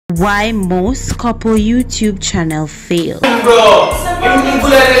Why most couple YouTube channel fail. Bro, you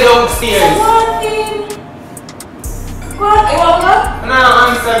pull it downstairs. What? Nah,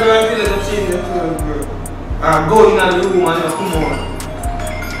 I'm sorry, bro. I feel like I'm changing the clothes, bro. Go in the room and just come on.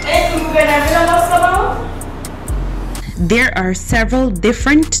 There are several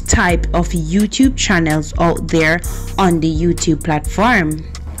different types of YouTube channels out there on the YouTube platform.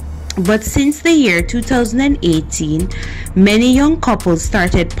 But since the year 2018, many young couples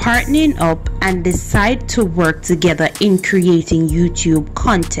started partnering up and decide to work together in creating YouTube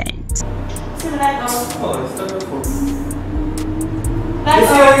content.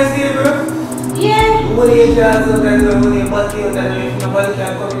 Yeah.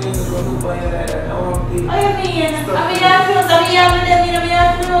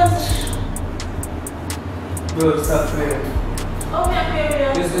 Bro, stop playing.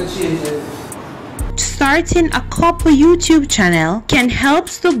 Starting a couple YouTube channel can help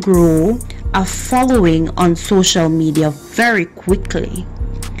to grow a following on social media very quickly.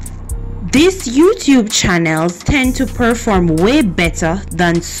 These YouTube channels tend to perform way better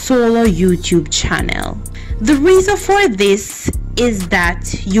than solo YouTube channel. The reason for this is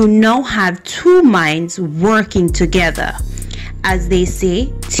that you now have two minds working together. As they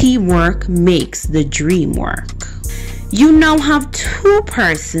say, teamwork makes the dream work. You now have two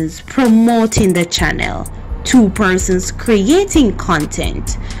persons promoting the channel, two persons creating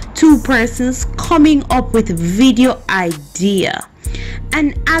content, two persons coming up with video idea.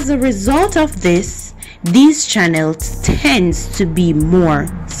 And as a result of this, these channels tends to be more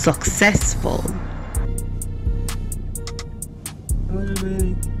successful.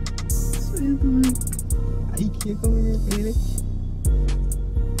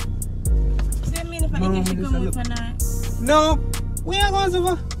 No, we are going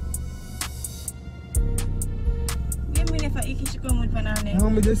to.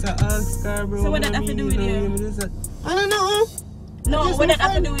 I'm just ask her, bro. So what that have to do with you? I don't know. No, what that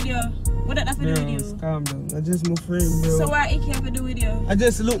have to do with you? What that have to do with you? Calm down. I just my friend, bro. So what it have to do with you? I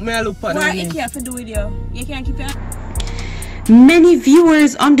just look at what it have to do with you? You can't keep it. Many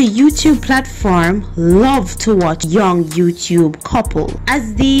viewers on the YouTube platform love to watch young YouTube couple,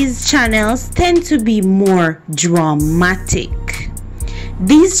 as these channels tend to be more dramatic.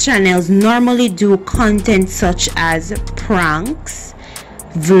 These channels normally do content such as pranks,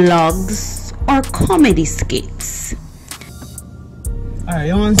 vlogs, or comedy skits. Alright,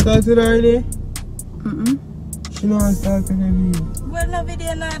 you want to start it already? She don't want to start it already. Well, no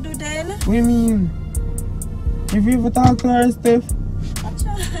video not do then. What do you mean? If you ever talk to her, Steph? I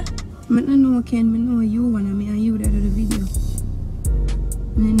don't know, Ken. I know you want me and you that do the video.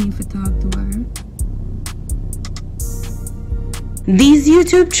 I need to talk to her. These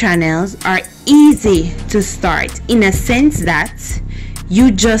YouTube channels are easy to start in a sense that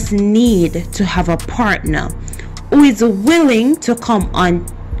you just need to have a partner who is willing to come on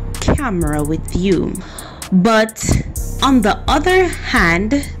camera with you. But on the other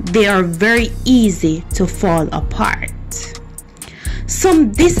hand, they are very easy to fall apart.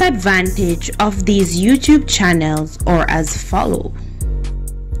 Some disadvantage of these YouTube channels are as follow.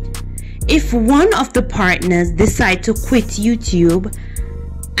 If one of the partners decide to quit YouTube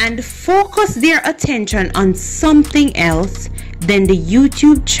and focus their attention on something else, then the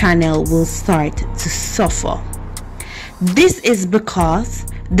YouTube channel will start to suffer. This is because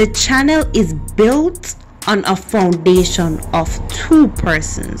the channel is built on a foundation of two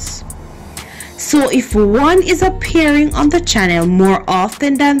persons. So if one is appearing on the channel more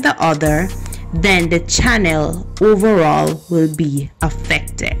often than the other, then the channel overall will be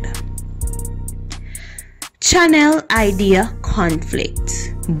affected. Channel idea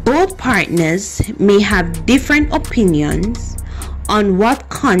conflict. Both partners may have different opinions on what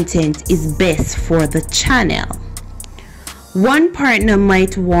content is best for the channel. One partner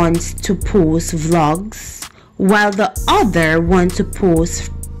might want to post vlogs while the other wants to post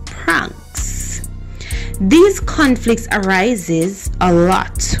pranks. These conflicts arises a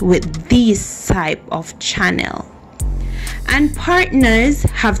lot with this type of channel, and partners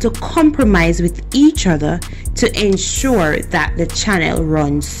have to compromise with each other to ensure that the channel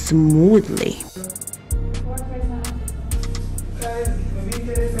runs smoothly.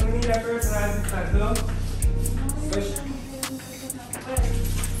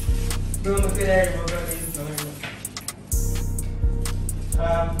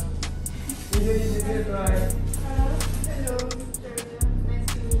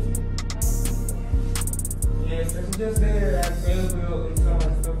 Yes, I'm just there and available and so on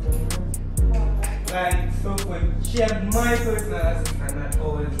stuff. Like stuff when she had my personal assistant, not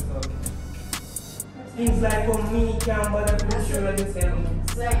always stuff. Things like me can bother to show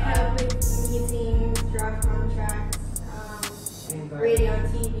yourself. Like help with meetings, draft contracts, radio and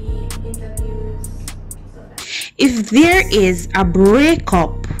TV, interviews, stuff like that. If there is a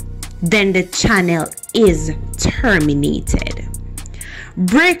breakup, then the channel is terminated.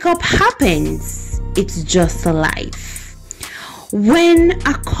 Breakup happens, it's just life. When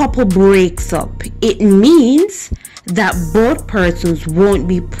a couple breaks up, it means that both persons won't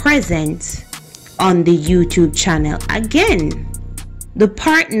be present on the YouTube channel again. The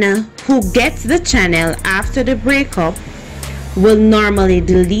partner who gets the channel after the breakup will normally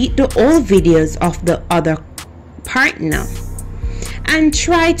delete the old videos of the other partner and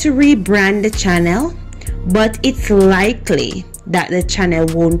try to rebrand the channel, but it's likely that the channel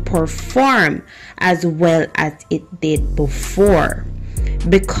won't perform as well as it did before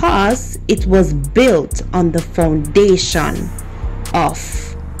because it was built on the foundation of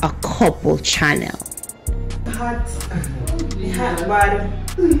a couple channel. Hot bad.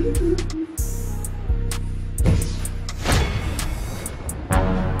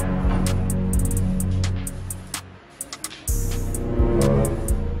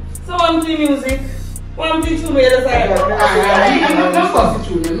 So I'm doing music. I'm doing two minutes.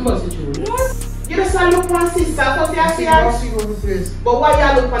 You just look for sister, because you are but why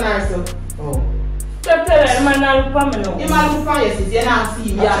you look for herself? Oh. Stop telling him, man, I look for me now. You man look for your sister, you not see me.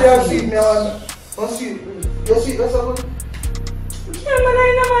 You see me, you see, that's all good. Yeah,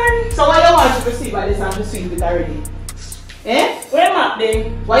 man. So why you want to see by this and to sweep it already? Eh? Where am I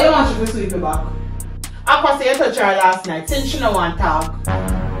then? Why you want to sweep it back? I was say you touch her last night, since she no want to talk.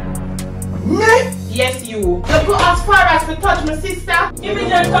 Me? Yes, you. You go as far as to touch my sister? You mean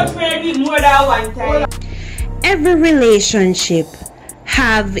you touch me more than one time? Every relationship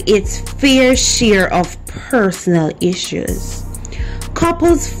have its fair share of personal issues.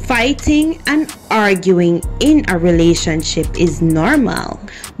 Couples fighting and arguing in a relationship is normal.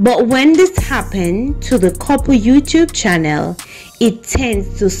 But when this happens to the couple YouTube channel, it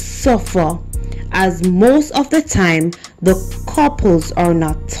tends to suffer, as most of the time the couples are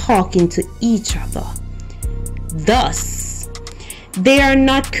not talking to each other. Thus, they are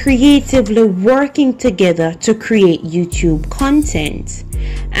not creatively working together to create YouTube content.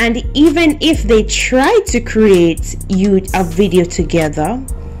 And even if they try to create a video together,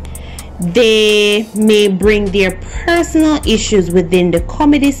 they may bring their personal issues within the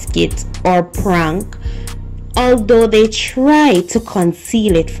comedy skit or prank, although they try to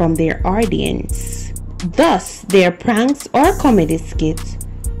conceal it from their audience. Thus, their pranks or comedy skits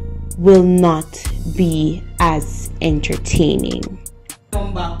will not be as entertaining.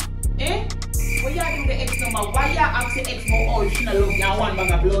 Number, eh? When you do the X number, why you ask the X more original look and one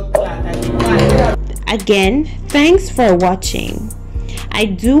bag of blood clot? Again, thanks for watching. I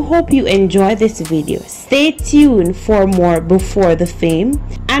do hope you enjoy this video. Stay tuned for more before the fame.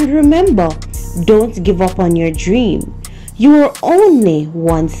 And remember, don't give up on your dream. You are only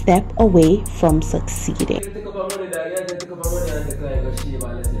one step away from succeeding.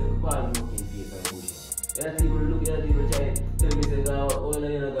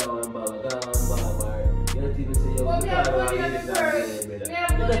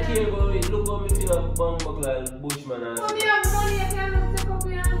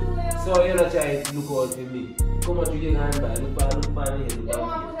 So you're not trying to look out for me. Come on to your hand back, look back me, look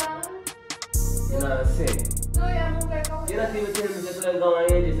back. You know what I'm saying? You're not even telling me just like go on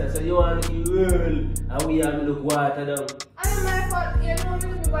here, so you want to look world and we have to look water down. I am my fault, you know me to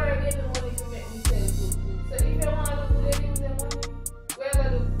be better getting money to make me sell food. So if you want to do that, use the money. Where are you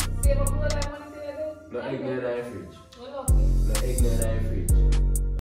going to save up all that money to the No egg in the fridge. No egg in the fridge.